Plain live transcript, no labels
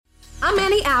I'm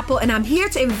Annie Apple, and I'm here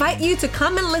to invite you to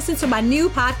come and listen to my new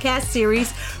podcast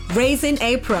series, Raising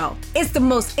a Pro. It's the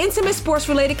most intimate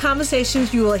sports-related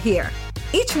conversations you will hear.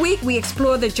 Each week, we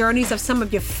explore the journeys of some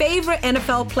of your favorite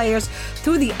NFL players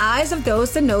through the eyes of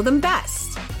those that know them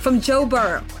best. From Joe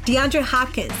Burrow, DeAndre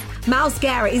Hopkins, Myles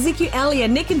Garrett, Ezekiel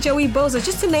Elliott, Nick and Joey Bosa,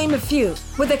 just to name a few.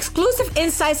 With exclusive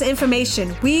insights and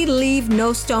information, we leave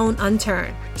no stone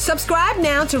unturned. Subscribe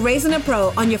now to Raising a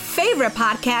Pro on your favorite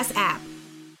podcast app.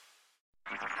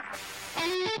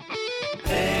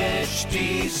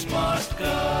 HT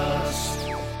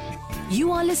Smartcast.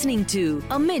 You are listening to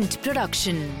a Mint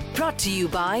production brought to you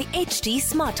by HT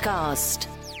Smartcast.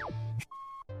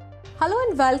 Hello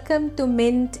and welcome to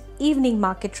Mint Evening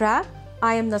Market Wrap.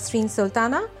 I am Nasreen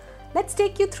Sultana. Let's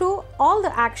take you through all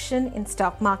the action in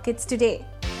stock markets today.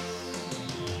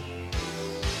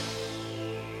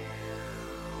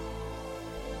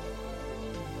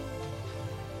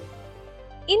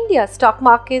 India stock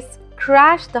markets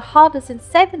crashed the hardest in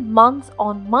 7 months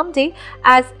on Monday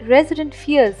as resident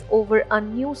fears over a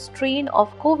new strain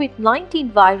of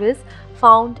COVID-19 virus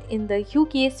found in the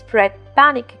UK spread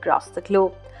panic across the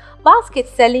globe. Basket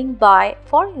selling by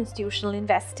foreign institutional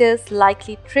investors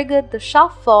likely triggered the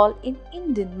sharp fall in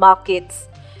Indian markets.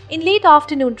 In late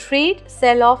afternoon trade,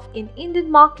 sell-off in Indian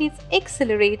markets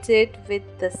accelerated with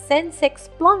the Sensex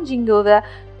plunging over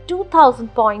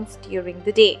 2,000 points during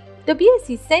the day. The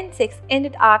BSE Sensex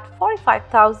ended at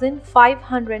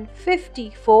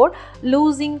 45,554,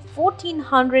 losing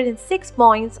 1,406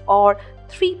 points or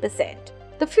 3%.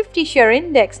 The 50-share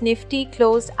index Nifty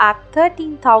closed at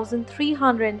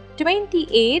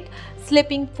 13,328,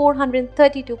 slipping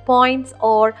 432 points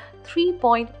or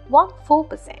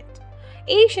 3.14%.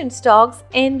 Asian stocks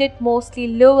ended mostly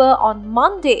lower on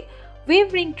Monday.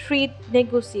 Wavering trade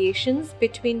negotiations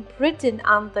between Britain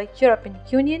and the European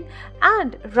Union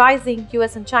and rising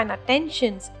US and China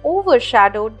tensions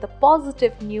overshadowed the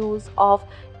positive news of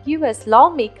US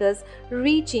lawmakers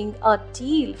reaching a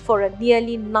deal for a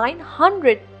nearly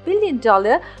 $900 billion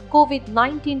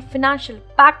COVID-19 financial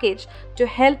package to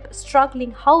help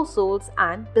struggling households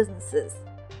and businesses.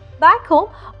 Back home,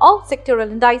 all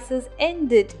sectoral indices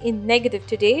ended in negative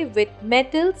today, with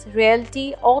metals,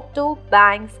 realty, auto,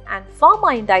 banks and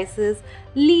pharma indices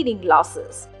leading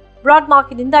losses. Broad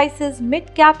market indices,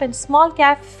 mid-cap and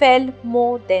small-cap fell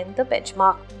more than the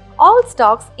benchmark. All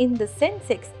stocks in the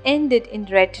Sensex ended in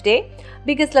red today.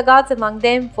 Biggest laggards among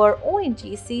them were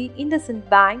ONGC, IndusInd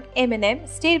Bank, M&M,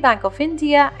 State Bank of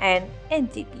India and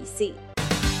NTPC.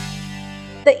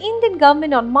 The Indian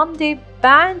government on Monday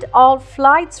banned all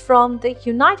flights from the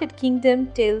United Kingdom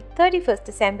till 31st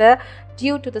December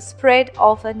due to the spread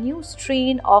of a new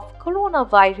strain of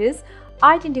coronavirus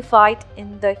identified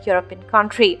in the European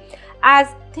country.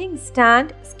 As things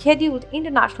stand, scheduled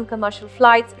international commercial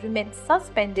flights remain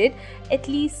suspended at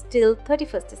least till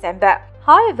 31st December.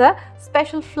 However,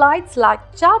 special flights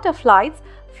like charter flights,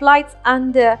 flights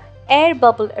under air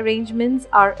bubble arrangements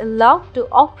are allowed to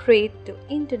operate to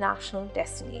international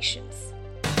destinations.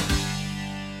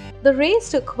 The race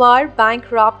to acquire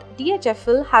bankrupt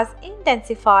DHFL has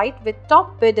intensified, with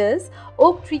top bidders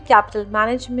Oaktree Capital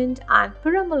Management and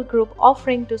Piramal Group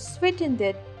offering to sweeten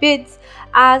their bids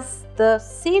as the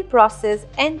sale process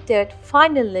entered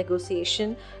final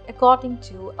negotiation, according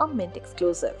to a Mint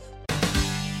exclusive.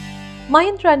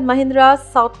 Mahindra & Mahindra's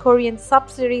South Korean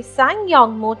subsidiary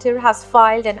SsangYong Motor has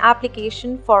filed an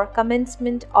application for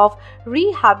commencement of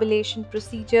rehabilitation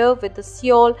procedure with the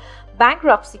Seoul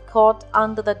Bankruptcy Court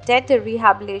under the Debtor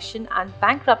Rehabilitation and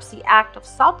Bankruptcy Act of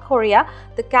South Korea,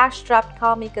 the cash-strapped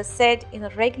carmaker said in a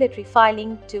regulatory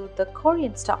filing to the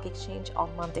Korean Stock Exchange on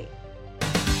Monday.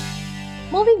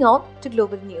 Moving on to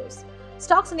global news.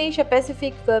 Stocks in Asia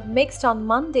Pacific were mixed on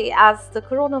Monday as the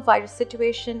coronavirus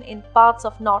situation in parts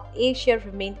of North Asia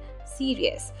remained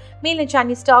serious. Mainland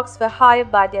Chinese stocks were higher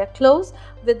by their close,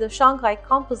 with the Shanghai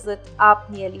Composite up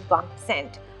nearly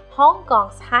 1%. Hong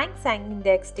Kong's Hang Seng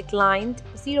Index declined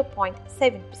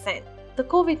 0.7%. The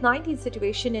COVID-19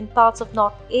 situation in parts of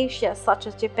North Asia such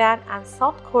as Japan and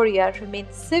South Korea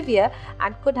remained severe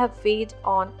and could have weighed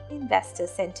on investor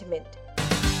sentiment.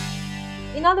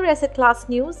 In other asset class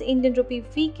news, Indian rupee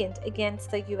weakened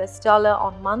against the US dollar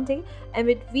on Monday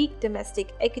amid weak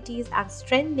domestic equities and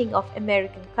strengthening of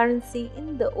American currency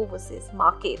in the overseas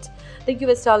market. The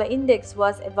US dollar index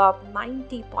was above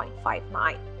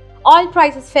 90.59. Oil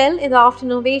prices fell in the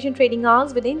afternoon of Asian trading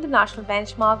hours, with international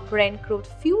benchmark Brent crude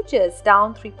futures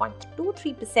down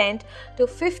 3.23% to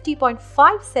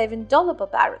 $50.57 per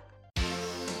barrel.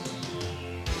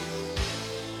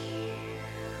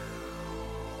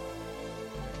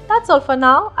 That's all for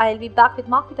now. I'll be back with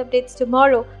market updates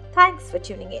tomorrow. Thanks for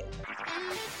tuning in.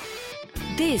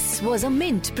 This was a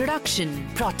Mint production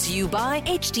brought to you by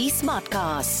HT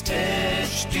Smartcast.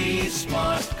 HT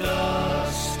Smartcast.